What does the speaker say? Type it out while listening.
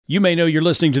You may know you're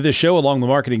listening to this show along the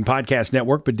Marketing Podcast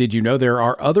Network, but did you know there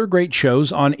are other great shows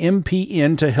on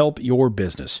MPN to help your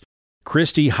business?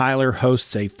 Christy Heiler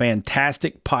hosts a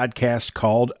fantastic podcast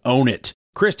called Own It.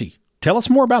 Christy, tell us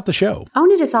more about the show.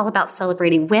 Own It is all about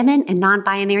celebrating women and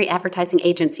non-binary advertising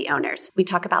agency owners. We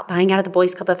talk about buying out of the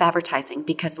Boys Club of Advertising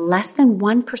because less than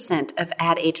 1% of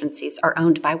ad agencies are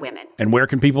owned by women. And where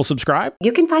can people subscribe?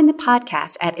 You can find the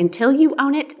podcast at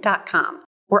untilyouownit.com.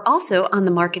 We're also on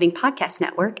the Marketing Podcast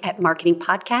Network at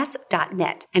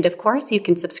marketingpodcast.net. And of course, you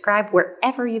can subscribe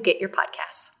wherever you get your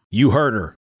podcasts. You heard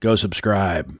her. Go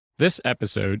subscribe. This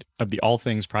episode of the All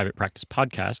Things Private Practice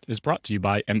podcast is brought to you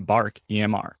by Embark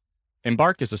EMR.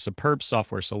 Embark is a superb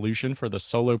software solution for the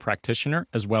solo practitioner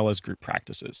as well as group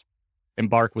practices.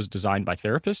 Embark was designed by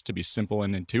therapists to be simple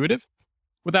and intuitive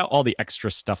without all the extra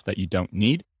stuff that you don't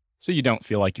need, so you don't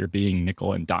feel like you're being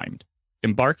nickel and dimed.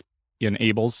 Embark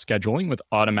enables scheduling with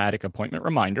automatic appointment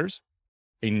reminders,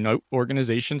 a note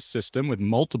organization system with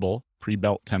multiple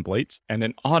pre-built templates, and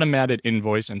an automated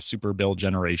invoice and super bill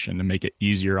generation to make it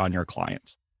easier on your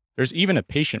clients. There's even a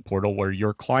patient portal where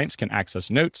your clients can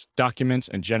access notes, documents,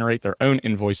 and generate their own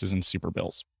invoices and super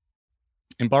bills.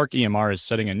 Embark EMR is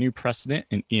setting a new precedent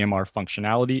in EMR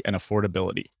functionality and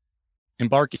affordability.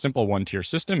 Embark's simple one-tier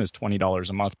system is $20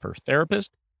 a month per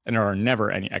therapist, and there are never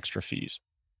any extra fees.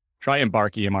 Try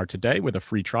Embark EMR today with a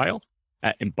free trial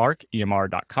at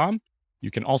embarkemr.com. You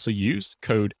can also use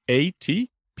code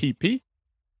ATPP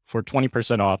for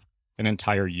 20% off an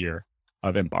entire year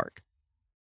of Embark.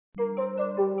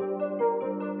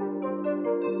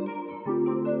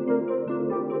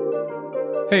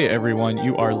 Hey everyone,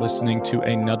 you are listening to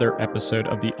another episode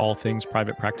of the All Things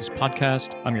Private Practice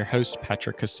podcast. I'm your host,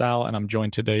 Patrick Casal, and I'm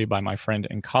joined today by my friend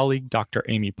and colleague, Dr.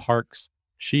 Amy Parks.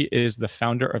 She is the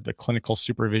founder of the Clinical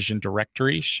Supervision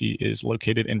Directory. She is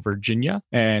located in Virginia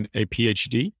and a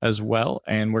PhD as well.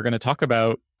 And we're going to talk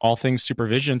about all things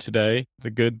supervision today, the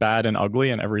good, bad, and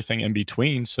ugly, and everything in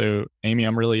between. So, Amy,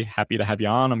 I'm really happy to have you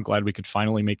on. I'm glad we could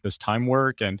finally make this time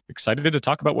work and excited to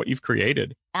talk about what you've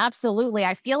created. Absolutely.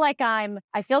 I feel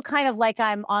kind of like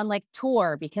I'm on like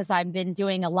tour because I've been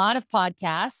doing a lot of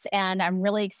podcasts, and I'm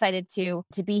really excited to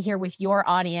be here with your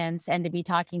audience and to be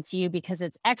talking to you because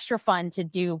it's extra fun to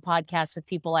do podcasts with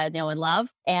people I know and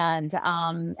love and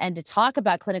to talk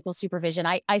about clinical supervision.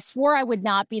 I swore I would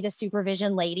not be the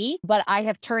supervision lady, but I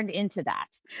have turned into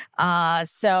that.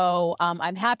 So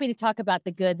I'm happy to talk about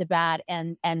the good, the bad,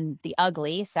 and the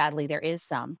ugly. Sadly, there is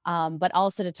some, but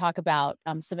also to talk about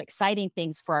some exciting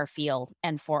things for our field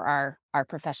and for our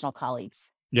professional colleagues.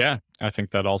 Yeah, I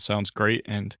think that all sounds great.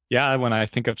 And yeah, when I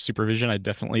think of supervision, I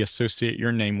definitely associate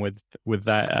your name with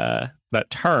that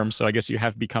term. So I guess you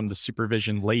have become the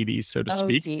supervision lady, so to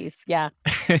speak. Oh, geez. Yeah.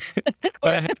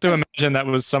 But I have to imagine that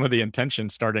was some of the intention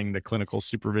starting the Clinical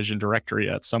Supervision Directory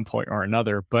at some point or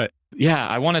another. But yeah,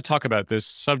 I want to talk about this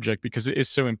subject because it is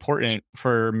so important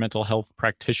for mental health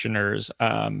practitioners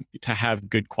to have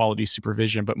good quality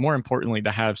supervision, but more importantly,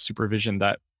 to have supervision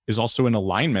that is also in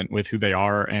alignment with who they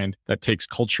are and that takes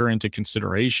culture into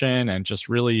consideration and just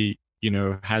really,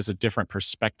 has a different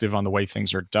perspective on the way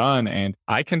things are done. And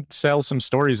I can tell some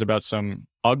stories about some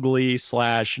ugly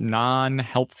 /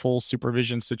 non-helpful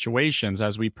supervision situations,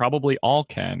 as we probably all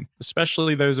can,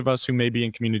 especially those of us who may be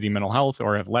in community mental health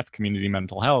or have left community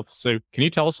mental health. So can you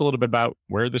tell us a little bit about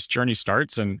where this journey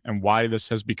starts and why this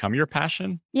has become your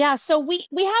passion? Yeah, so we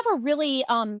have a really,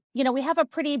 we have a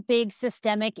pretty big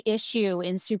systemic issue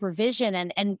in supervision,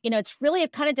 and it's really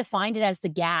kind of defined it as the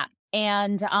gap.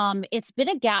 And it's been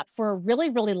a gap for a really,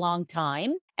 really long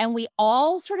time. And we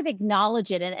all sort of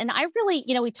acknowledge it. And I really,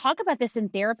 we talk about this in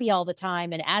therapy all the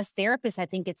time. And as therapists, I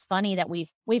think it's funny that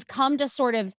we've come to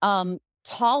sort of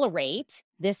tolerate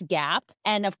this gap.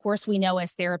 And of course, we know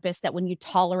as therapists that when you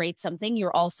tolerate something,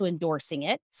 you're also endorsing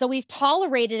it. So we've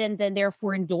tolerated and then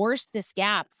therefore endorsed this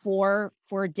gap for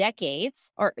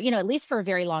decades, or, at least for a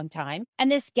very long time. And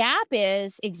this gap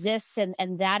exists.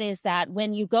 And that is that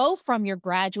when you go from your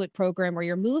graduate program or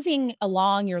you're moving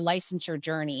along your licensure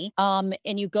journey,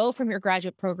 and you go from your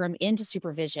graduate program into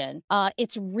supervision,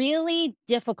 it's really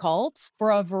difficult for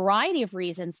a variety of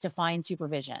reasons to find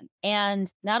supervision.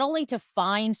 And not only to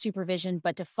find supervision,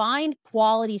 but to find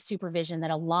quality supervision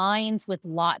that aligns with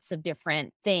lots of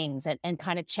different things and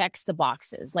kind of checks the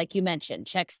boxes. Like you mentioned,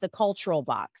 checks the cultural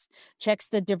box, checks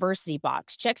the diversity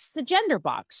box, checks the gender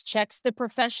box, checks the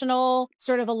professional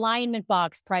sort of alignment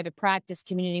box, private practice,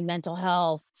 community mental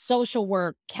health, social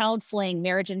work, counseling,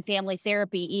 marriage and family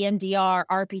therapy, EMDR,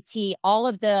 RPT, all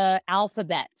of the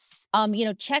alphabets,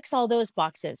 checks all those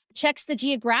boxes, checks the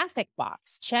geographic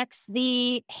box, checks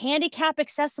the handicap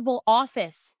accessible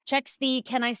office, checks the Hey,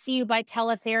 can I see you by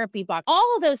teletherapy box?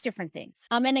 All of those different things.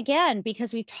 And again,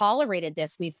 because we've tolerated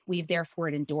this, we've therefore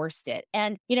endorsed it.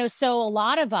 And, so a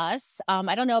lot of us,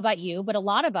 I don't know about you, but a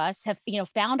lot of us have,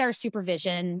 found our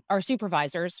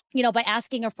supervisors, by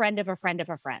asking a friend of a friend of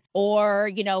a friend, or,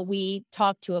 we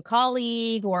talked to a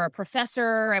colleague or a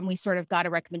professor and we sort of got a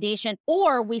recommendation,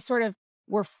 or we sort of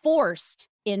were forced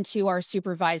into our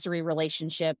supervisory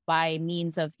relationship by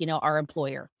means of, our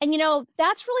employer. And,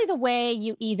 that's really the way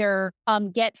you either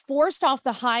get forced off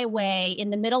the highway in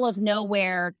the middle of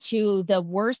nowhere to the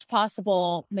worst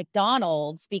possible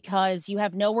McDonald's because you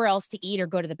have nowhere else to eat or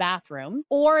go to the bathroom,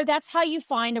 or that's how you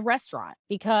find a restaurant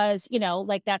because,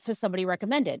 that's how somebody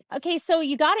recommended. Okay, so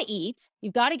you got to eat,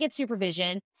 you've got to get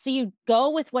supervision. So you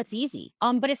go with what's easy.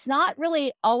 But it's not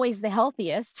really always the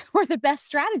healthiest or the best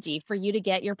strategy for you to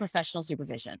get your professional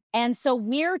supervision. And so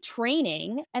we're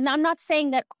training, and I'm not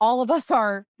saying that all of us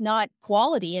are not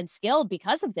quality and skilled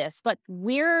because of this, but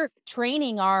we're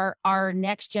training our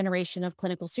next generation of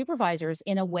clinical supervisors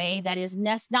in a way that is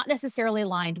not necessarily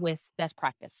aligned with best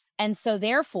practice. And so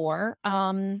therefore,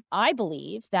 I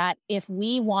believe that if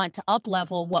we want to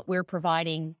up-level what we're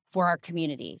providing for our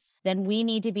communities, then we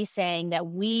need to be saying that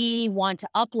we want to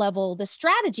up-level the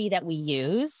strategy that we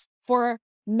use for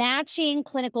matching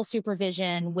clinical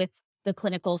supervision with the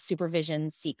clinical supervision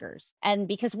seekers. And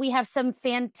because we have some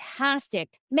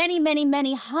fantastic, many, many,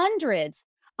 many hundreds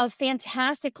of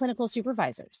fantastic clinical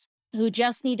supervisors who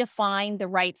just need to find the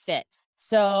right fit.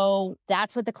 So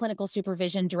that's what the clinical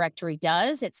supervision directory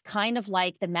does. It's kind of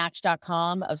like the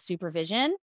match.com of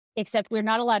supervision, except we're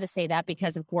not allowed to say that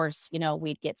because, of course,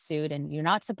 we'd get sued and you're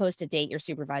not supposed to date your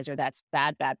supervisor. That's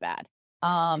bad, bad, bad.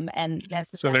 And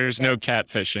so there's no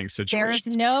catfishing situation.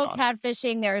 There's no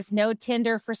catfishing. There's no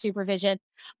Tinder for supervision.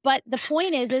 But the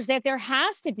point is that there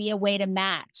has to be a way to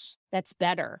match that's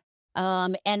better.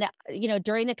 And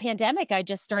during the pandemic, I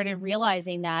just started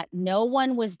realizing that no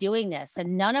one was doing this,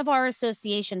 and none of our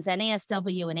associations,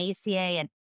 NASW and ACA and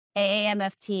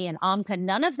AAMFT and AMCA,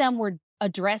 none of them were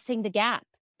addressing the gap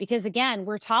because, again,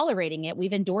 we're tolerating it.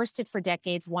 We've endorsed it for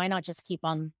decades. Why not just keep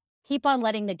on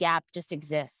letting the gap just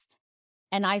exist?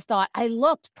 And I thought,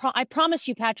 I promise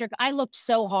you, Patrick, I looked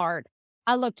so hard.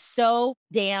 I looked so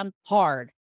damn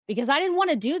hard because I didn't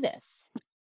want to do this.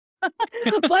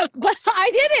 but I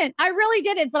didn't. I really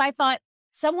didn't. But I thought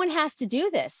someone has to do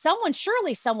this.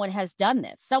 Surely someone has done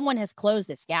this. Someone has closed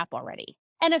this gap already.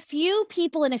 And a few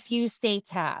people in a few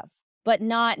states have, but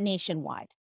not nationwide.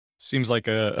 Seems like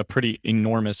a pretty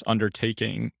enormous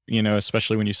undertaking,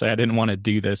 especially when you say I didn't want to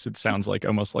do this. It sounds like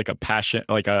almost like a passion,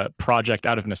 like a project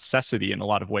out of necessity in a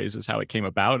lot of ways is how it came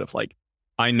about. Of like,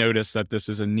 I noticed that this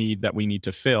is a need that we need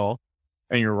to fill.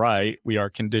 And you're right, we are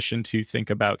conditioned to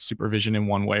think about supervision in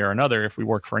one way or another. If we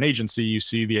work for an agency, you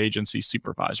see the agency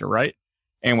supervisor, right?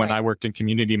 And when I worked in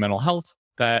community mental health,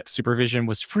 that supervision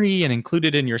was free and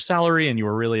included in your salary and you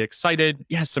were really excited.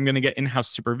 Yes, I'm going to get in-house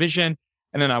supervision.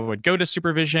 And then I would go to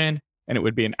supervision and it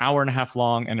would be an hour and a half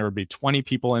long and there would be 20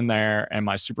 people in there. And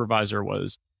my supervisor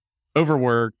was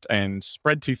overworked and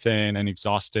spread too thin and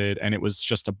exhausted. And it was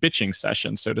just a bitching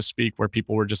session, so to speak, where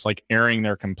people were just like airing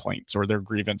their complaints or their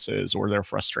grievances or their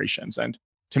frustrations. And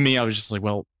to me, I was just like,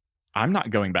 well, I'm not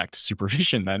going back to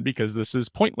supervision then because this is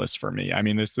pointless for me. I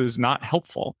mean, this is not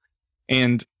helpful.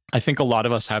 And I think a lot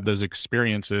of us have those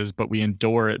experiences, but we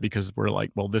endure it because we're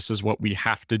like, well, this is what we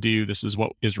have to do. This is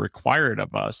what is required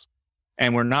of us.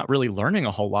 And we're not really learning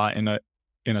a whole lot in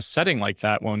a setting like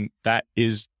that when that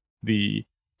is the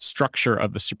structure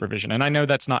of the supervision. And I know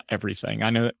that's not everything. I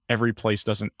know that every place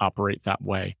doesn't operate that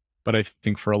way, but I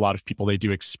think for a lot of people, they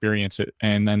do experience it.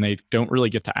 And then they don't really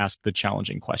get to ask the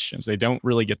challenging questions. They don't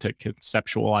really get to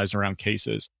conceptualize around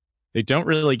cases. They don't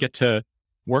really get to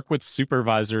work with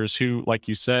supervisors who, like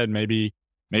you said, maybe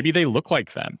they look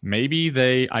like them. Maybe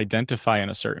they identify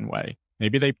in a certain way.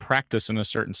 Maybe they practice in a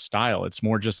certain style. It's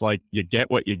more just like you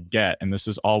get what you get, and this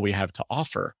is all we have to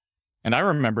offer. And I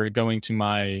remember going to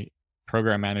my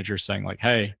program manager saying like,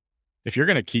 hey, if you're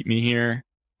going to keep me here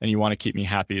and you want to keep me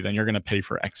happy, then you're going to pay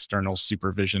for external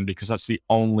supervision because that's the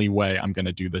only way I'm going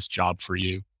to do this job for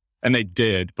you. And they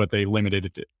did, but they limited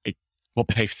it to we'll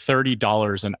pay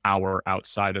 $30 an hour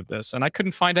outside of this. And I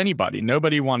couldn't find anybody.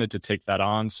 Nobody wanted to take that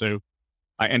on. So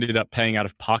I ended up paying out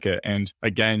of pocket. And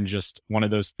again, just one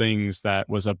of those things that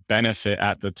was a benefit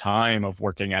at the time of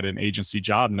working at an agency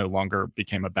job no longer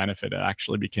became a benefit. It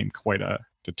actually became quite a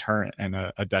deterrent and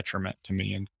a detriment to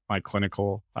me and my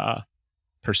clinical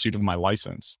pursuit of my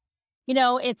license.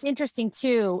 It's interesting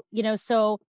too,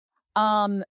 so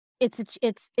the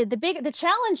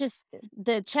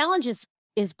challenge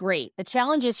is great. The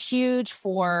challenge is huge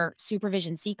for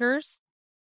supervision seekers.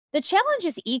 The challenge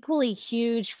is equally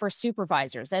huge for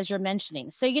supervisors, as you're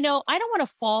mentioning. So, I don't want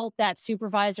to fault that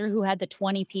supervisor who had the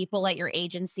 20 people at your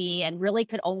agency and really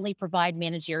could only provide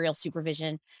managerial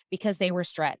supervision because they were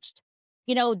stretched.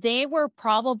 They were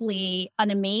probably an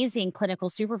amazing clinical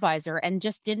supervisor and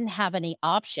just didn't have any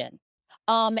option.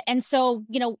 And so,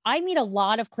 I meet a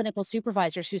lot of clinical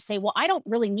supervisors who say, well, I don't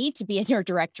really need to be in your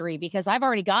directory because I've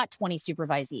already got 20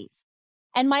 supervisees.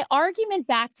 And my argument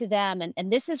back to them,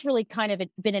 and this has really kind of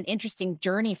been an interesting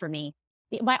journey for me.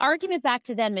 My argument back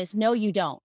to them is, no, you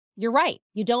don't. You're right.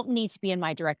 You don't need to be in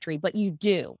my directory, but you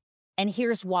do. And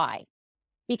here's why.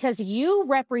 Because you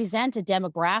represent a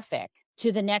demographic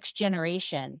to the next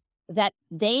generation that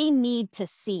they need to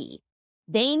see.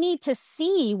 They need to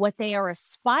see what they are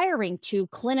aspiring to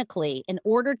clinically in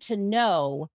order to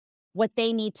know what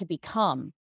they need to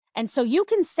become. And so you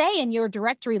can say in your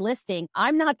directory listing,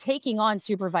 I'm not taking on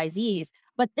supervisees,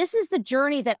 but this is the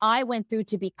journey that I went through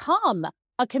to become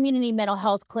a community mental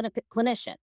health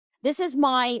clinician. This is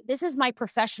my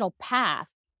professional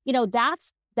path.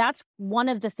 That's one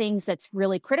of the things that's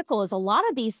really critical is a lot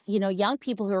of these, young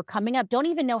people who are coming up don't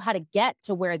even know how to get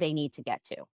to where they need to get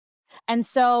to. And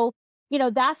so,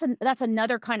 that's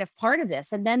another kind of part of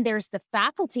this. And then there's the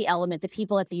faculty element, the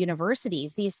people at the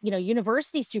universities, these,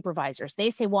 university supervisors,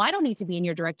 they say, well, I don't need to be in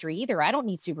your directory either. I don't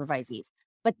need supervisees,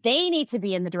 but they need to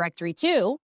be in the directory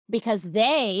too, because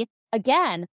they,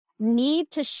 again,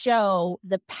 need to show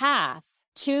the path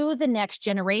to the next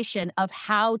generation of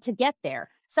how to get there.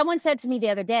 Someone said to me the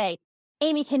other day,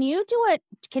 Amy, can you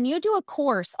do a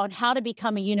course on how to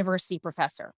become a university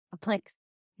professor? I'm like,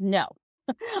 no.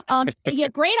 Yeah,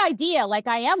 great idea. Like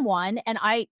I am one, and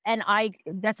I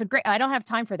that's a great, I don't have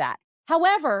time for that.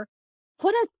 However,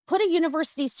 put a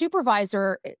university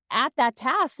supervisor at that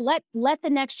task. Let the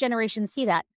next generation see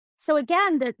that. So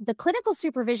again, the clinical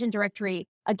supervision directory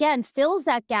again fills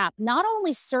that gap, not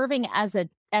only serving as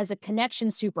a connection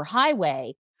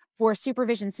superhighway for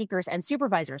supervision seekers and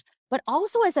supervisors, but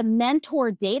also as a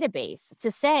mentor database to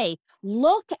say,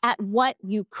 look at what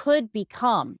you could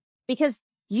become. Because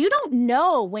you don't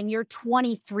know when you're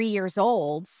 23 years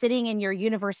old, sitting in your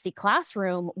university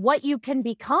classroom, what you can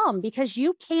become because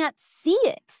you can't see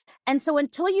it. And so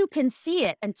until you can see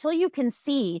it, until you can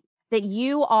see that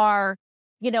you are,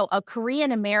 a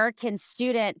Korean American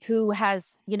student who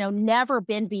has, never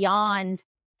been beyond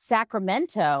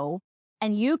Sacramento,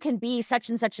 and you can be such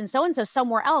and such and so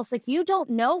somewhere else, like you don't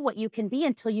know what you can be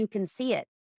until you can see it.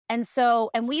 And so,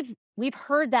 and we've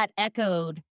heard that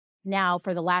echoed now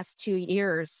for the last 2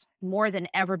 years more than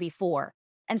ever before.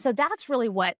 And so that's really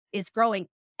what is growing.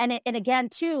 And again,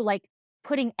 too, like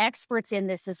putting experts in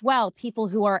this as well, people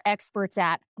who are experts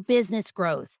at business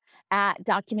growth, at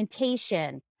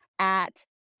documentation, at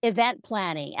event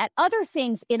planning, at other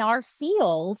things in our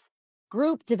field,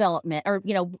 group development, or,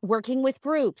 working with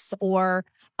groups, or,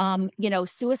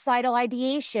 suicidal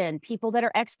ideation, people that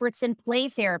are experts in play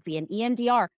therapy and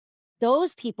EMDR,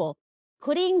 those people,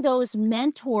 putting those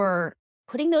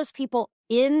people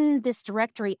in this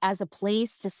directory as a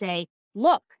place to say,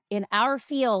 look, in our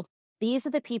field, these are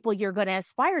the people you're going to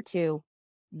aspire to.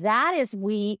 That is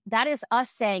us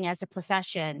saying as a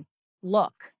profession,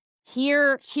 look,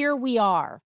 here we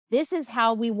are. This is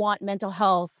how we want mental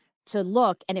health to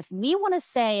look. And if we want to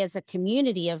say as a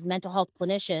community of mental health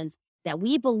clinicians that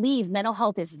we believe mental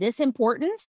health is this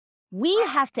important, we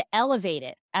have to elevate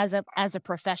it as a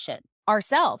profession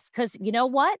ourselves. Because you know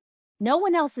what? No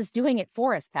one else is doing it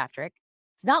for us, Patrick.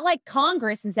 It's not like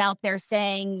Congress is out there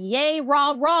saying, yay,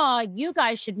 rah, rah, you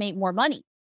guys should make more money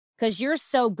because you're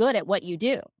so good at what you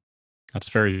do. That's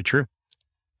very true.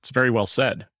 It's very well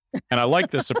said. And I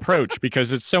like this approach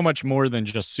because it's so much more than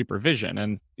just supervision.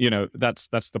 And, that's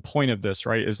the point of this,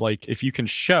 right? Is like, if you can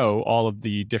show all of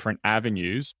the different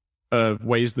avenues of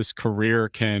ways this career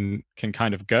can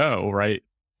kind of go, right?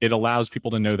 It allows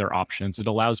people to know their options. It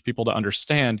allows people to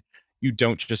understand you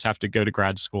don't just have to go to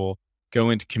grad school, go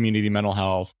into community mental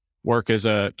health, work as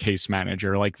a case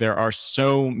manager. Like there are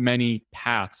so many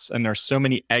paths and there's so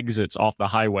many exits off the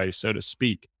highway, so to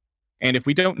speak. And if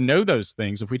we don't know those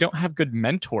things, if we don't have good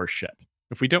mentorship,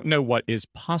 if we don't know what is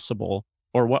possible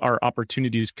or what our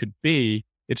opportunities could be,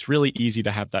 it's really easy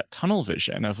to have that tunnel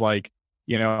vision of like,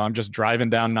 I'm just driving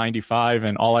down 95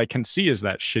 and all I can see is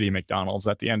that shitty McDonald's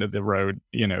at the end of the road,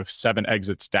 7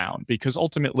 exits down, because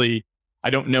ultimately I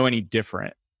don't know any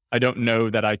different. I don't know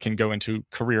that I can go into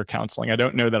career counseling. I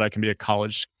don't know that I can be a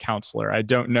college counselor. I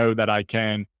don't know that I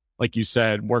can, like you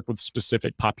said, work with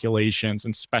specific populations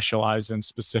and specialize in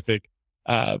specific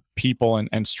people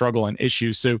and struggle and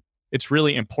issues. So it's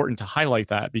really important to highlight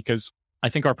that because I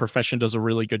think our profession does a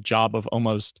really good job of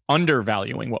almost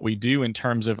undervaluing what we do in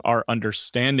terms of our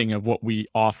understanding of what we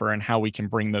offer and how we can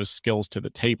bring those skills to the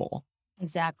table.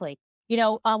 Exactly.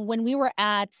 When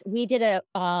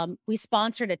we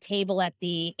sponsored a table at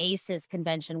the ACES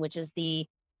convention, which is the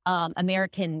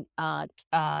American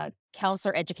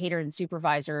Counselor, Educator, and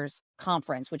Supervisors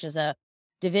Conference, which is a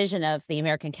division of the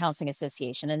American Counseling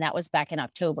Association. And that was back in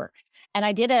October. And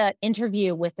I did an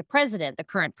interview with the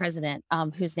current president,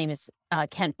 whose name is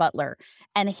Kent Butler.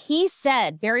 And he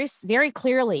said very, very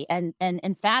clearly and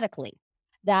emphatically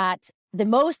that the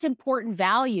most important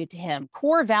value to him,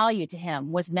 core value to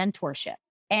him, was mentorship.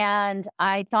 And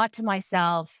I thought to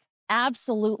myself,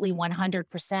 absolutely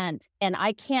 100%. And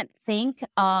I can't think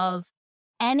of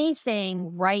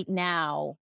anything right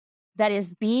now that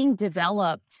is being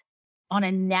developed on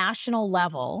a national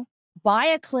level by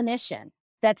a clinician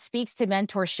that speaks to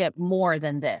mentorship more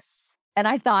than this. And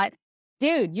I thought,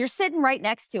 dude, you're sitting right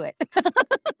next to it.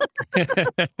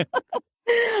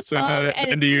 So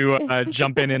and do you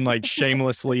jump in and like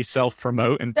shamelessly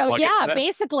self-promote and So plug yeah, it?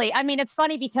 basically, I mean, it's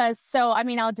funny because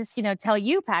I'll just, tell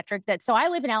you, Patrick, that so I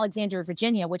live in Alexandria,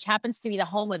 Virginia, which happens to be the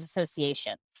home of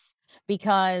associations,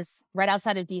 because right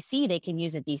outside of DC, they can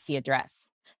use a DC address.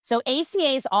 So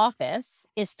ACA's office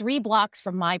is 3 blocks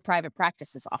from my private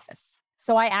practice's office.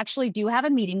 So I actually do have a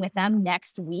meeting with them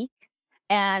next week,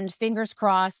 and fingers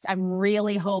crossed, I'm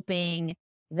really hoping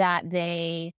that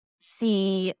they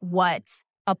see what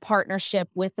a partnership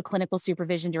with the Clinical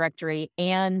Supervision Directory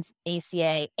and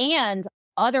ACA and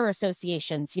other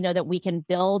associations, that we can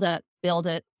build a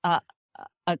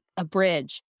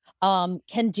bridge,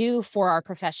 can do for our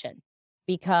profession.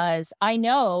 Because I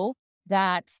know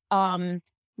that, I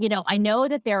know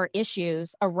that there are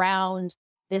issues around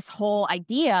this whole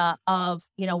idea of,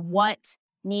 what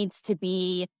needs to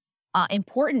be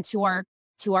important to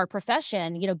our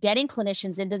profession, getting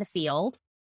clinicians into the field,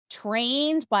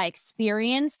 trained by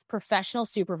experienced professional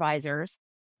supervisors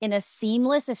in a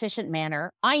seamless, efficient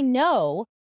manner. I know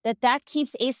that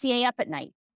keeps ACA up at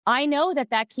night. I know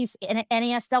that keeps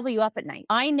NASW up at night.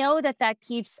 I know that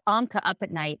keeps AMCA up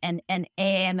at night and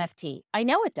AAMFT. I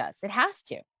know it does. It has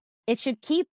to. It should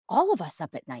keep all of us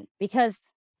up at night, because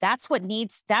that's what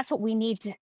we need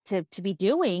to be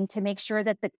doing to make sure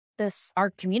that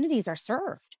our communities are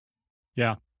served.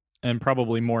 Yeah. And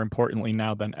probably more importantly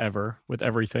now than ever, with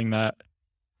everything that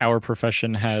our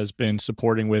profession has been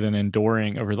supporting with and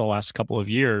enduring over the last couple of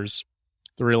years,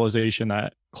 the realization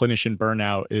that clinician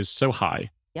burnout is so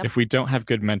high. Yep. If we don't have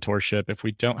good mentorship, if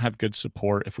we don't have good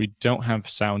support, if we don't have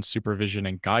sound supervision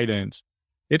and guidance,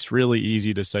 it's really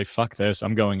easy to say, fuck this,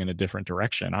 I'm going in a different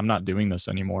direction. I'm not doing this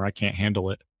anymore. I can't handle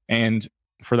it. And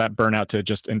for that burnout to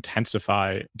just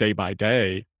intensify day by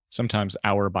day, sometimes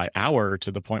hour by hour,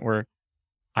 to the point where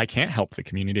I can't help the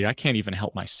community. I can't even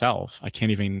help myself. I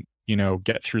can't even,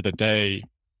 get through the day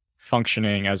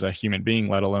functioning as a human being,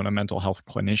 let alone a mental health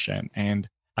clinician. And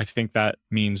I think that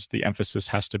means the emphasis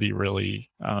has to be really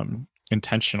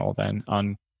intentional then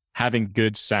on having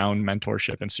good, sound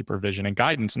mentorship and supervision and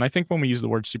guidance. And I think when we use the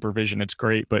word supervision, it's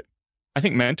great, but I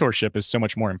think mentorship is so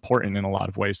much more important in a lot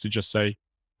of ways, to just say,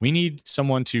 we need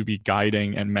someone to be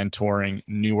guiding and mentoring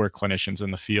newer clinicians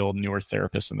in the field, newer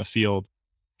therapists in the field,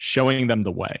 showing them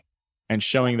the way and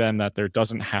showing them that there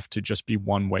doesn't have to just be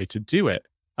one way to do it.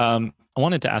 I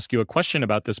wanted to ask you a question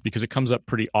about this because it comes up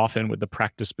pretty often with the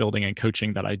practice building and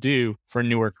coaching that I do for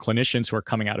newer clinicians who are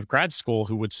coming out of grad school,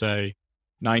 who would say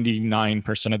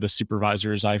 99% of the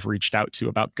supervisors I've reached out to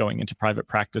about going into private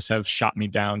practice have shot me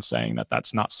down, saying that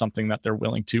that's not something that they're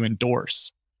willing to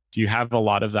endorse. Do you have a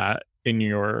lot of that in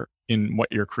what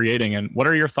you're creating? And what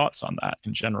are your thoughts on that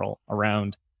in general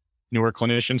around newer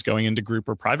clinicians going into group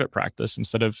or private practice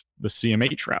instead of the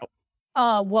CMH route?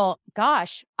 Well,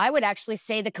 gosh, I would actually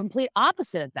say the complete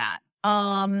opposite of that.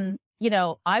 I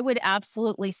would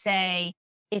absolutely say,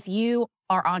 if you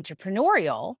are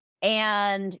entrepreneurial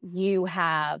and you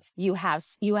have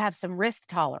some risk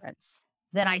tolerance,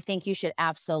 then I think you should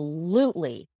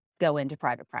absolutely go into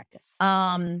private practice.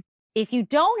 If you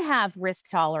don't have risk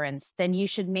tolerance, then you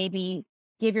should maybe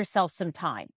give yourself some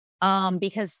time,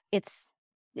 because it's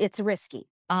risky.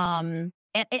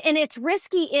 And it's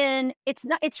risky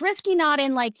it's risky not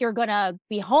in like you're going to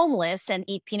be homeless and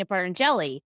eat peanut butter and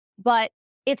jelly, but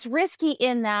it's risky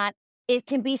in that it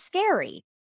can be scary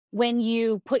when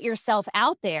you put yourself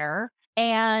out there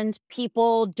and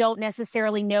people don't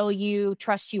necessarily know you,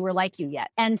 trust you, or like you yet.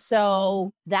 And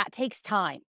so that takes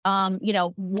time. In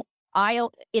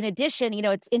addition,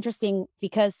 it's interesting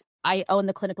because I own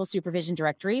the clinical supervision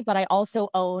directory, but I also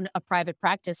own a private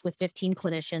practice with 15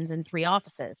 clinicians and 3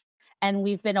 offices. And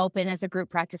we've been open as a group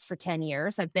practice for 10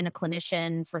 years. I've been a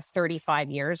clinician for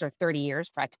 35 years or 30 years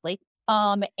practically.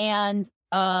 And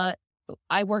I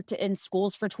worked in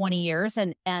schools for 20 years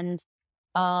and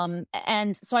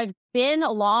so I've been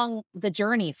along the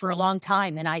journey for a long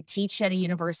time, and I teach at a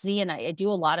university and I do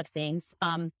a lot of things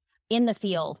in the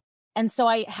field. And so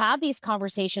I have these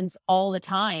conversations all the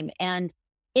time, and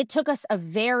it took us a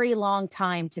very long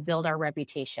time to build our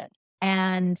reputation.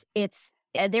 And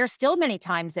there's still many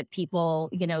times that people,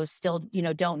 still,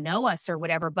 don't know us or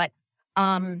whatever, but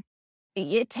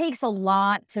it takes a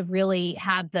lot to really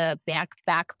have the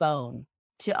backbone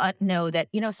to know that,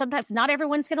 sometimes not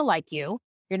everyone's going to like you.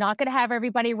 You're not going to have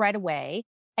everybody right away,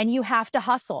 and you have to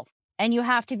hustle, and you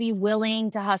have to be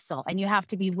willing to hustle, and you have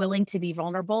to be willing to be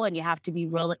vulnerable, and you have to be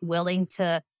willing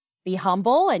to be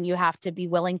humble, and you have to be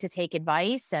willing to take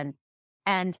advice.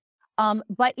 But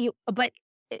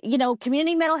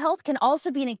community mental health can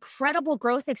also be an incredible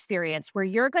growth experience where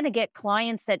you're going to get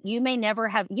clients that you may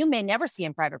never see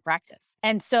in private practice.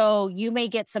 And so you may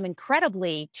get some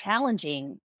incredibly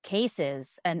challenging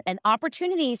cases and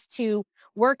opportunities to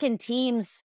work in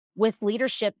teams with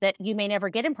leadership that you may never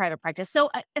get in private practice.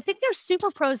 So I think there's super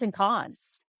pros and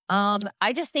cons.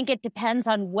 I just think it depends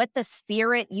on what the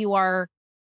spirit you are,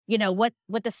 what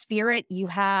the spirit you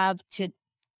have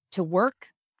to work,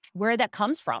 where that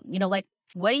comes from.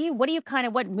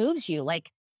 What moves you?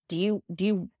 Like, do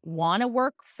you want to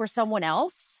work for someone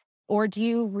else, or do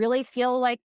you really feel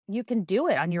like you can do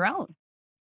it on your own?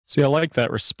 See, I like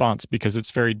that response because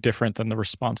it's very different than the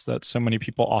response that so many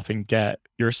people often get.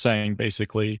 You're saying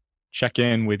basically check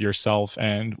in with yourself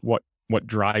and what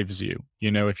drives you.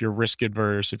 If you're risk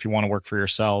adverse, if you want to work for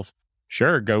yourself,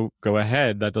 sure, go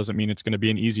ahead. That doesn't mean it's going to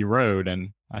be an easy road. And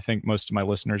I think most of my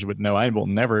listeners would know I will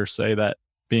never say that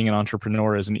being an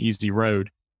entrepreneur is an easy road.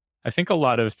 I think a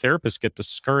lot of therapists get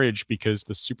discouraged because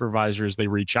the supervisors they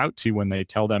reach out to when they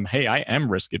tell them, hey, I am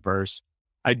risk adverse.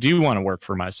 I do want to work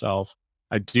for myself.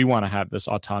 I do want to have this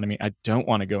autonomy. I don't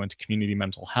want to go into community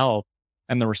mental health.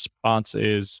 And the response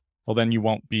is, well, then you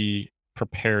won't be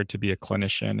prepared to be a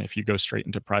clinician if you go straight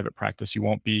into private practice. You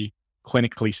won't be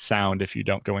clinically sound if you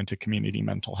don't go into community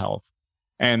mental health.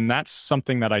 And that's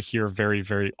something that I hear very,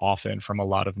 very often from a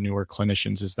lot of newer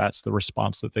clinicians is that's the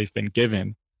response that they've been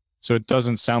given. So it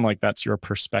doesn't sound like that's your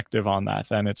perspective on that.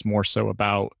 Then it's more so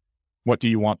about what do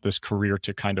you want this career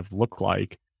to kind of look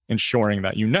like, ensuring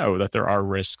that that there are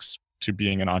risks to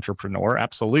being an entrepreneur,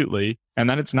 absolutely. And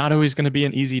that it's not always going to be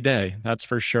an easy day, that's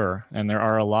for sure. And there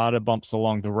are a lot of bumps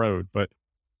along the road, but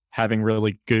having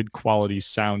really good quality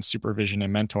sound supervision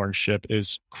and mentorship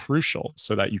is crucial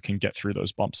so that you can get through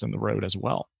those bumps in the road as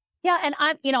well. Yeah. And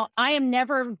I am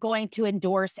never going to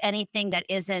endorse anything that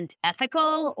isn't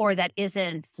ethical or that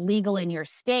isn't legal in your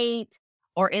state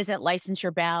or isn't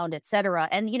licensure bound, et cetera.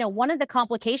 And, one of the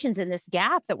complications in this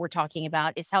gap that we're talking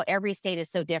about is how every state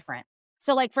is so different.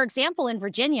 So like, for example, in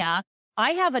Virginia,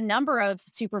 I have a number of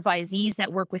supervisees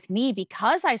that work with me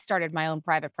because I started my own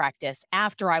private practice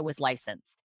after I was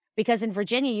licensed. Because in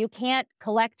Virginia, you can't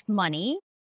collect money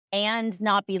and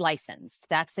not be licensed.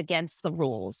 That's against the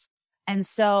rules. And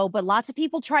so, but lots of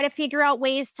people try to figure out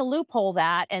ways to loophole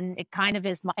that. And it kind of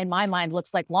is, in my mind,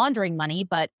 looks like laundering money,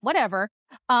 but whatever.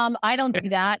 I don't do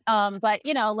that. But,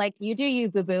 like you do you,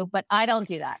 boo-boo, but I don't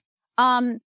do that.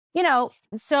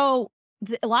 So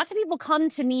lots of people come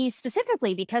to me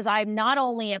specifically because I'm not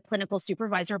only a clinical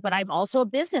supervisor, but I'm also a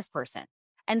business person.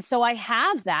 And so I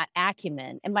have that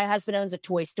acumen, and my husband owns a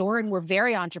toy store and we're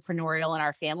very entrepreneurial in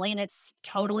our family, and it's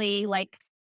totally like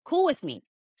cool with me.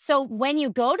 So when you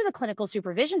go to the clinical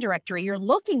supervision directory, you're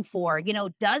looking for,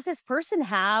 does this person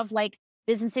have like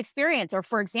business experience? Or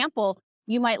for example,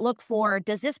 you might look for,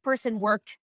 does this person work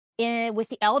with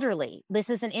the elderly? This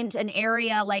is an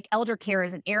area like elder care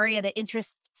is an area that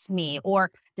interests me.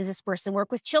 Or does this person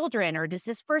work with children? Or does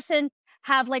this person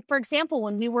have, like, for example,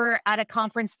 when we were at a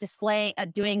conference display,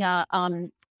 doing a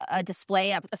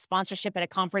display, a sponsorship at a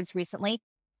conference recently,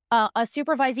 a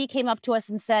supervisee came up to us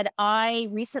and said, I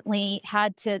recently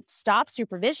had to stop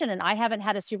supervision and I haven't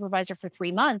had a supervisor for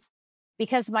 3 months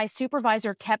because my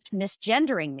supervisor kept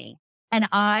misgendering me. And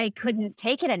I couldn't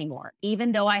take it anymore,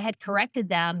 even though I had corrected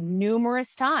them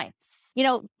numerous times.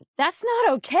 That's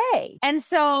not okay. And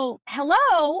so,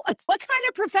 hello, what kind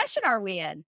of profession are we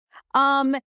in?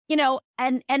 And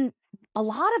a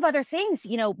lot of other things,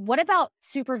 what about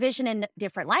supervision in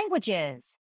different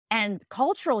languages and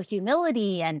cultural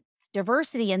humility and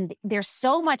diversity? And there's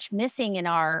so much missing in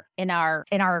our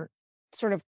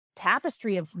sort of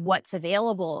tapestry of what's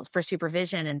available for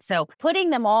supervision. And so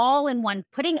putting them all in one,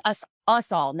 putting us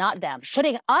all, not them,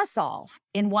 putting us all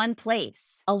in one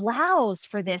place allows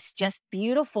for this just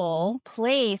beautiful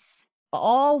place,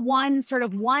 all one sort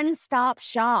of one-stop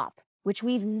shop, which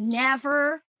we have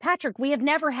never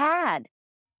had.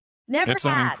 It's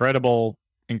an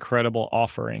incredible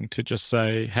offering to just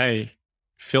say, hey,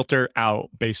 filter out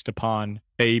based upon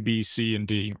A, B, C, and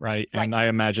D, right? And I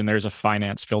imagine there's a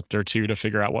finance filter too to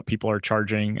figure out what people are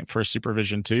charging for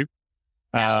supervision too.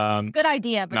 Good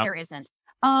idea, but there isn't.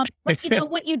 But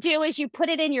what you do is you put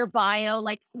it in your bio.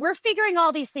 Like, we're figuring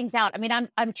all these things out. I mean,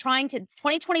 I'm trying to.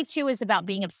 2022 is about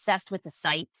being obsessed with the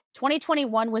site.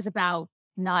 2021 was about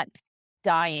not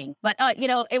dying, but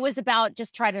it was about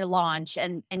just trying to launch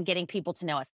and getting people to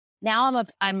know us. Now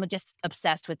I'm just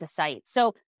obsessed with the site.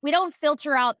 So we don't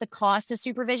filter out the cost of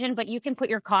supervision, but you can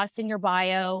put your cost in your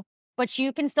bio, but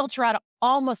you can filter out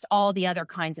almost all the other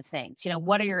kinds of things.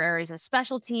 What are your areas of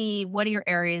specialty? What are your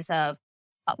areas of,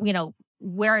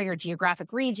 where are your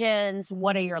geographic regions?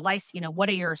 What are your what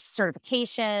are your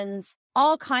certifications?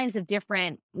 All kinds of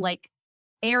different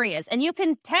areas. And you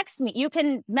can text me, you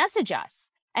can message us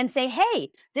and say,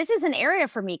 hey, this is an area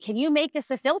for me. Can you make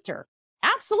this a filter?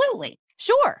 Absolutely.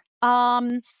 Sure.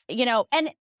 And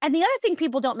the other thing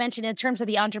people don't mention in terms of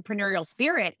the entrepreneurial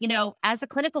spirit, as a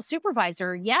clinical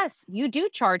supervisor, yes, you do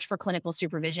charge for clinical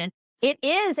supervision. It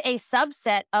is a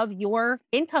subset of your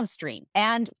income stream,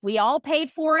 and we all paid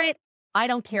for it. I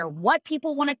don't care what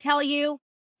people want to tell you.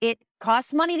 It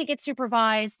costs money to get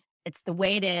supervised. It's the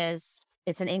way it is.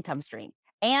 It's an income stream,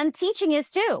 and teaching is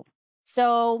too.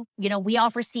 So, we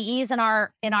offer CEs in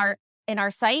our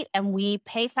site, and we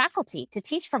pay faculty to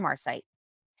teach from our site.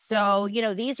 So,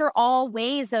 these are all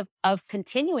ways of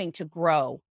continuing to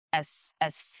grow as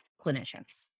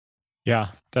clinicians. Yeah,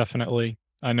 definitely.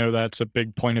 I know that's a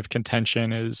big point of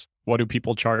contention is what do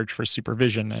people charge for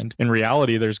supervision? And in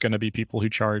reality, there's going to be people who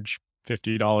charge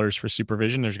 $50 for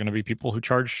supervision. There's going to be people who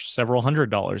charge several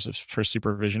 $100s for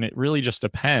supervision. It really just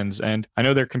depends. And I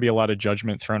know there can be a lot of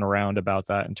judgment thrown around about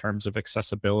that in terms of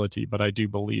accessibility, but I do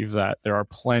believe that there are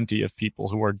plenty of people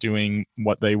who are doing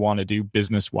what they want to do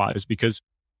business-wise because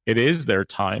it is their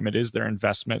time, it is their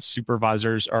investment.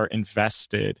 Supervisors are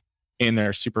invested in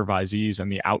their supervisees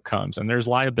and the outcomes, and there's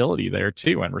liability there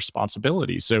too and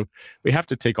responsibility. So we have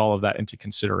to take all of that into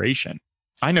consideration.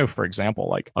 I know, for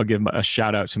example, I'll give a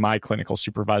shout out to my clinical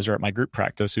supervisor at my group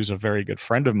practice, who's a very good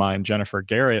friend of mine. Jennifer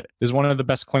Garrett is one of the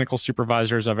best clinical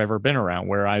supervisors I've ever been around,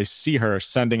 where I see her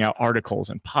sending out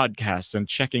articles and podcasts and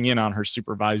checking in on her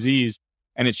supervisees.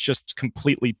 And it's just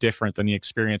completely different than the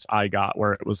experience I got,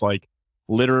 where it was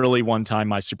literally one time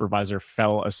my supervisor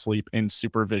fell asleep in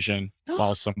supervision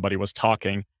while somebody was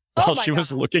talking while she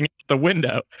was looking at the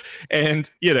window.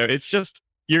 And, it's just,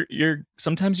 you're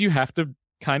sometimes you have to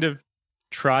kind of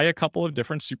try a couple of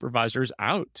different supervisors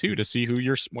out too, to see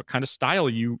what kind of style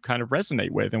you kind of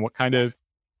resonate with and what kind of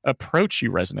approach you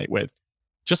resonate with.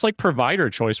 Just like provider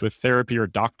choice with therapy or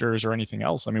doctors or anything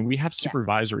else. I mean, we have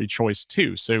supervisory choice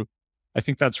too. So I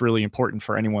think that's really important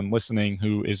for anyone listening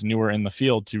who is newer in the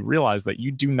field to realize that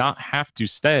you do not have to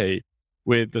stay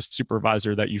with the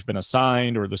supervisor that you've been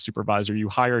assigned or the supervisor you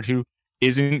hired who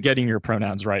isn't getting your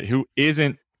pronouns right, who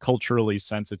isn't culturally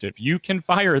sensitive. You can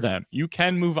fire them. You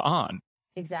can move on.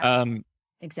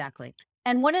 Exactly.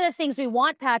 And one of the things we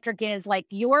want, Patrick, is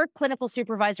your clinical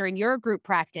supervisor in your group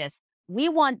practice, we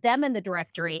want them in the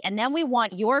directory. And then we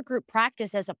want your group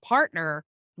practice as a partner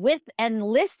with and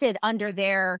listed under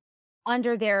their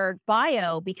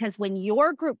bio, because when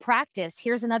your group practice,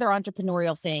 here's another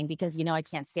entrepreneurial thing, because, I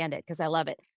can't stand it because I love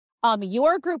it.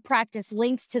 Your group practice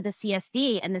links to the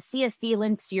CSD and the CSD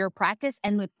links to your practice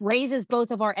and it raises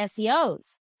both of our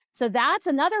SEOs. So that's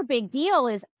another big deal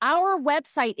is our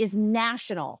website is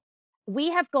national. We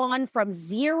have gone from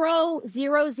 0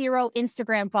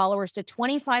 Instagram followers to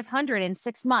 2,500 in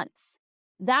 6 months.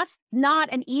 That's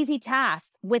not an easy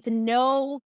task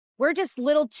we're just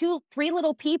 3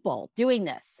 little people doing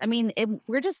this. I mean,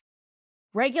 we're just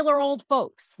regular old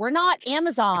folks. We're not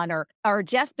Amazon or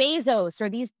Jeff Bezos or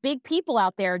these big people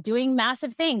out there doing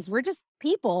massive things. We're just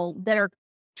people that are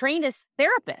trained as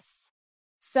therapists.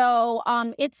 So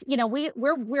it's,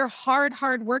 we're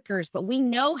hard workers, but we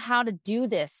know how to do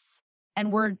this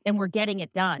and we're getting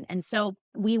it done. And so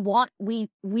we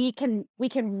can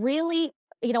really,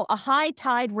 a high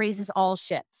tide raises all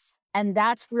ships. And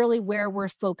that's really where we're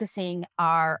focusing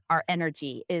our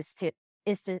energy is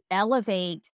to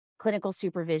elevate clinical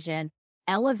supervision,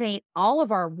 elevate all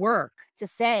of our work to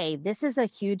say, this is a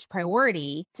huge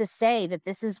priority, to say that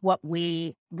this is what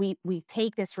we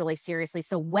take this really seriously.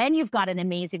 So when you've got an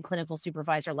amazing clinical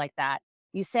supervisor like that,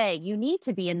 you say, you need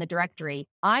to be in the directory.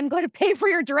 I'm going to pay for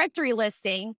your directory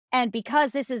listing. And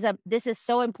because this is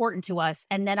so important to us,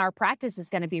 and then our practice is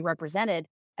going to be represented,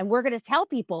 and we're going to tell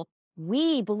people,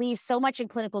 we believe so much in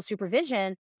clinical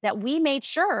supervision that we made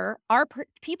sure our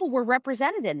people were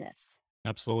represented in this.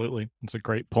 Absolutely. It's a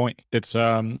great point. It's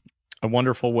a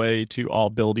wonderful way to all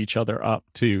build each other up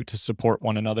to support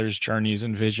one another's journeys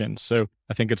and visions. So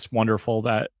I think it's wonderful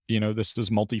that, this is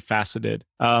multifaceted.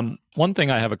 One thing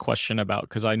I have a question about,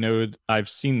 because I know I've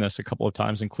seen this a couple of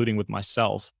times, including with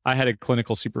myself. I had a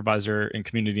clinical supervisor in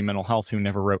community mental health who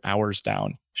never wrote hours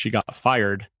down. She got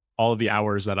fired. All of the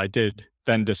hours that I did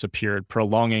then disappeared,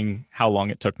 prolonging how long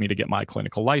it took me to get my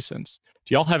clinical license.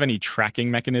 Do y'all have any tracking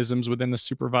mechanisms within the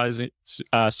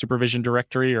supervision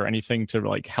directory or anything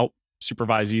to help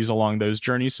supervisees along those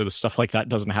journeys so the stuff like that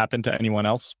doesn't happen to anyone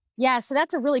else? Yeah, so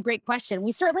that's a really great question.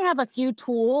 We certainly have a few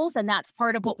tools, and that's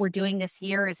part of what we're doing this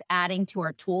year is adding to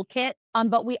our toolkit.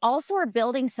 But we also are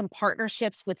building some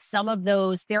partnerships with some of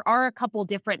those. There are a couple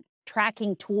different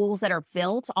tracking tools that are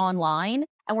built online,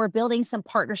 and we're building some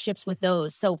partnerships with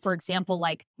those. So for example,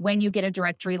 like when you get a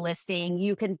directory listing,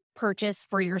 you can purchase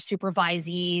for your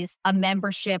supervisees a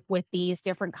membership with these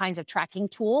different kinds of tracking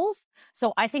tools.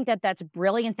 So I think that that's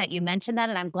brilliant that you mentioned that.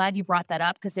 And I'm glad you brought that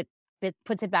up because it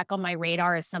puts it back on my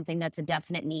radar as something that's a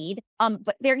definite need.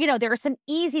 But there are some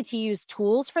easy to use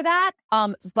tools for that.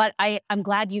 But I'm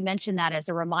glad you mentioned that as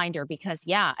a reminder because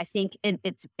I think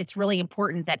it's really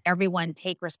important that everyone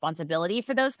take responsibility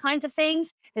for those kinds of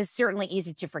things. It's certainly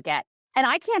easy to forget. And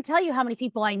I can't tell you how many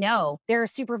people I know, their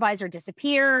supervisor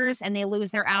disappears and they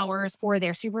lose their hours, or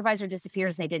their supervisor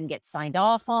disappears and they didn't get signed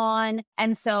off on.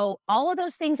 And so all of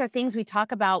those things are things we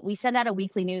talk about. We send out a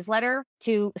weekly newsletter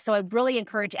so I'd really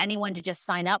encourage anyone to just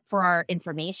sign up for our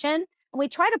information. And we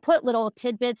try to put little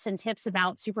tidbits and tips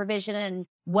about supervision and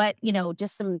what,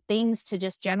 just some things to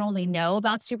just generally know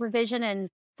about supervision and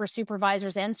for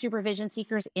supervisors and supervision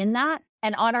seekers in that.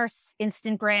 And on our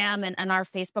Instagram and our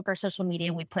Facebook, our social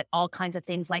media, we put all kinds of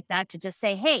things like that to just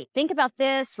say, hey, think about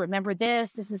this, remember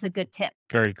this is a good tip.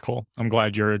 Very cool. I'm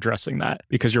glad you're addressing that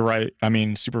because you're right. I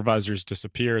mean, supervisors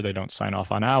disappear, they don't sign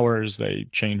off on hours, they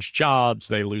change jobs,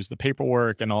 they lose the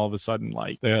paperwork, and all of a sudden,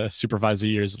 the supervisor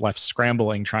is left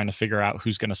scrambling, trying to figure out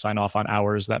who's going to sign off on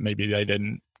hours that maybe they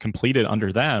didn't complete it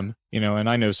under them, and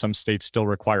I know some states still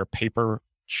require paper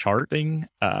charting.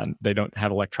 They don't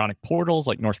have electronic portals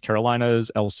like North Carolina's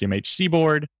LCMHC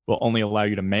board will only allow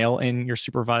you to mail in your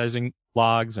supervising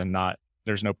logs and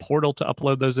there's no portal to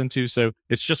upload those into. So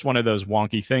it's just one of those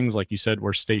wonky things, like you said,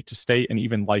 where state to state and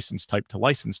even license type to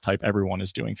license type, everyone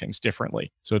is doing things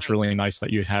differently. So it's really nice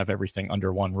that you have everything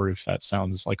under one roof. That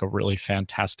sounds like a really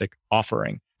fantastic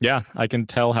offering. Yeah, I can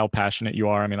tell how passionate you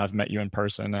are. I mean, I've met you in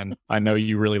person and I know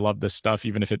you really love this stuff,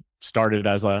 even if it started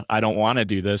as I don't want to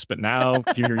do this, but now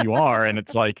here you are. And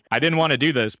it's like, I didn't want to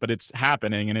do this, but it's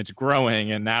happening and it's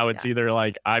growing. And now it's either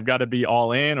like, I've got to be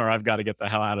all in or I've got to get the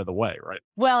hell out of the way, right?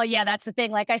 Well, yeah, that's the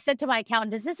thing. Like I said to my accountant,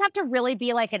 does this have to really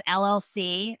be like an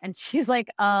LLC? And she's like,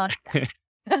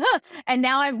 and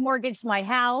now I've mortgaged my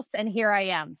house and here I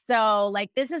am. So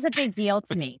this is a big deal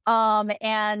to me. I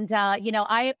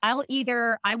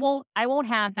won't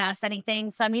half-ass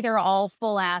anything. So I'm either all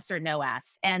full ass or no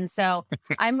ass. And so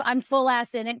I'm full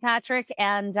ass in it, Patrick.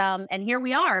 And here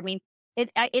we are. I mean, it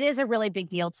is a really big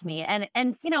deal to me. And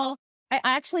I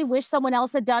actually wish someone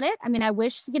else had done it. I mean, I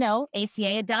wish, ACA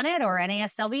had done it or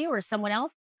NASW or someone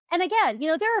else. And again,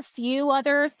 there are a few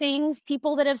other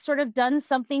people that have sort of done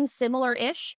something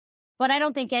similar-ish, but I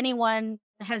don't think anyone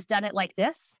has done it like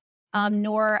this,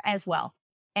 nor as well,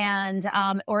 and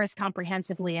or as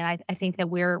comprehensively. And I think that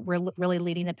we're really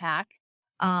leading the pack.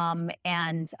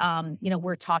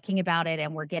 We're talking about it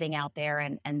and we're getting out there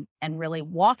and really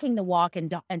walking the walk and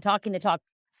talking the talk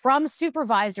from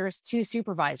supervisors to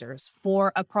supervisors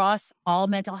for across all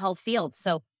mental health fields.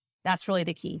 So that's really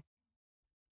the key.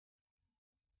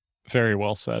 Very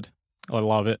well said. I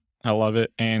love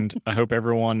it. And I hope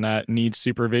everyone that needs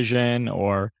supervision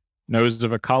or knows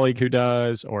of a colleague who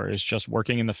does, or is just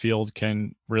working in the field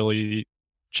can really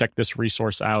check this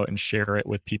resource out and share it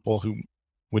with people who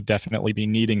would definitely be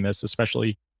needing this,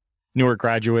 especially newer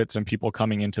graduates and people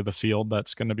coming into the field.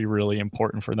 That's going to be really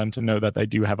important for them to know that they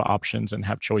do have options and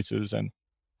have choices and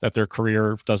that their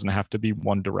career doesn't have to be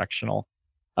one directional.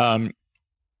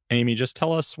 Amy, just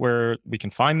tell us where we can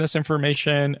find this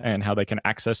information and how they can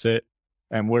access it.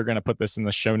 And we're going to put this in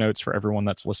the show notes for everyone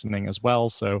that's listening as well.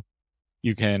 So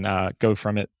you can go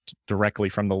from it directly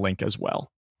from the link as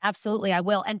well. Absolutely, I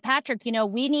will. And Patrick,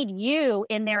 we need you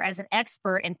in there as an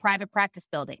expert in private practice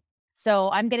building.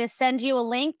 So I'm going to send you a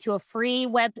link to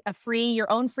your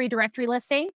own free directory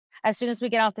listing. as soon as we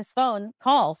get off this phone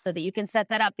call so that you can set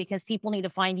that up, because people need to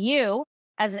find you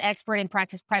as an expert in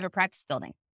private practice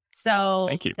building. So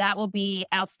Thank you. that will be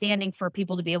outstanding for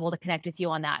people to be able to connect with you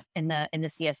on that in the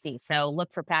CSD. So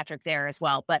look for Patrick there as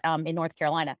well, but in North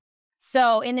Carolina.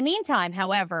 So in the meantime,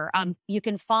 however, you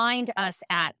can find us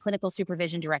at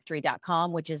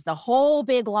clinicalsupervisiondirectory.com, which is the whole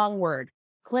big long word,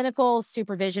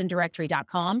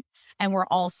 clinicalsupervisiondirectory.com. And we're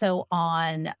also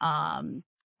on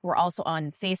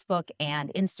Facebook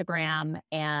and Instagram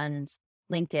and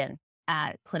LinkedIn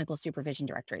at Clinical Supervision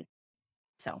Directory.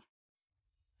 So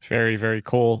very, very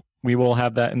cool. We will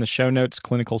have that in the show notes,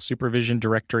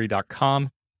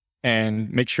 clinicalsupervisiondirectory.com, and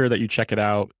make sure that you check it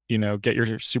out. Get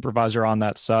your supervisor on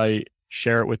that site,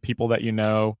 share it with people that you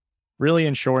know, really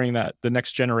ensuring that the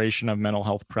next generation of mental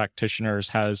health practitioners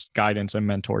has guidance and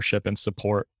mentorship and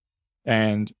support,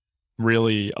 and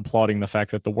really applauding the fact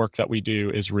that the work that we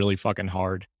do is really fucking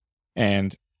hard.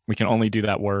 And we can only do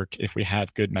that work if we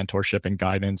have good mentorship and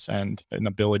guidance and an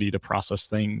ability to process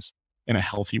things in a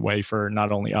healthy way for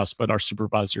not only us, but our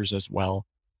supervisors as well.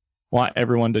 Want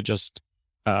everyone to just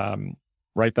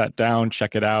write that down,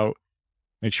 check it out,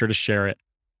 make sure to share it.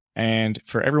 And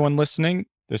for everyone listening,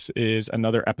 this is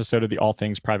another episode of the All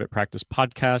Things Private Practice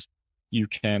podcast. You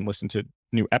can listen to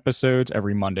new episodes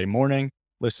every Monday morning.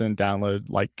 Listen, download,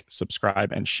 like,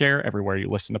 subscribe, and share everywhere you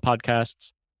listen to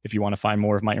podcasts. If you want to find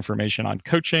more of my information on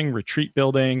coaching, retreat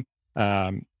building,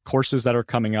 courses that are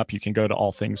coming up, you can go to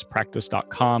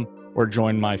allthingspractice.com or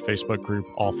join my Facebook group,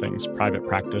 All Things Private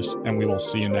Practice, and we will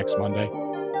see you next Monday.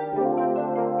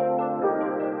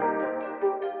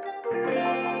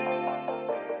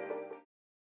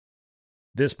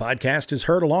 This podcast is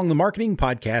heard along the Marketing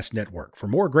Podcast Network. For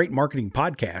more great marketing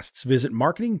podcasts, visit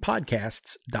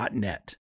marketingpodcasts.net.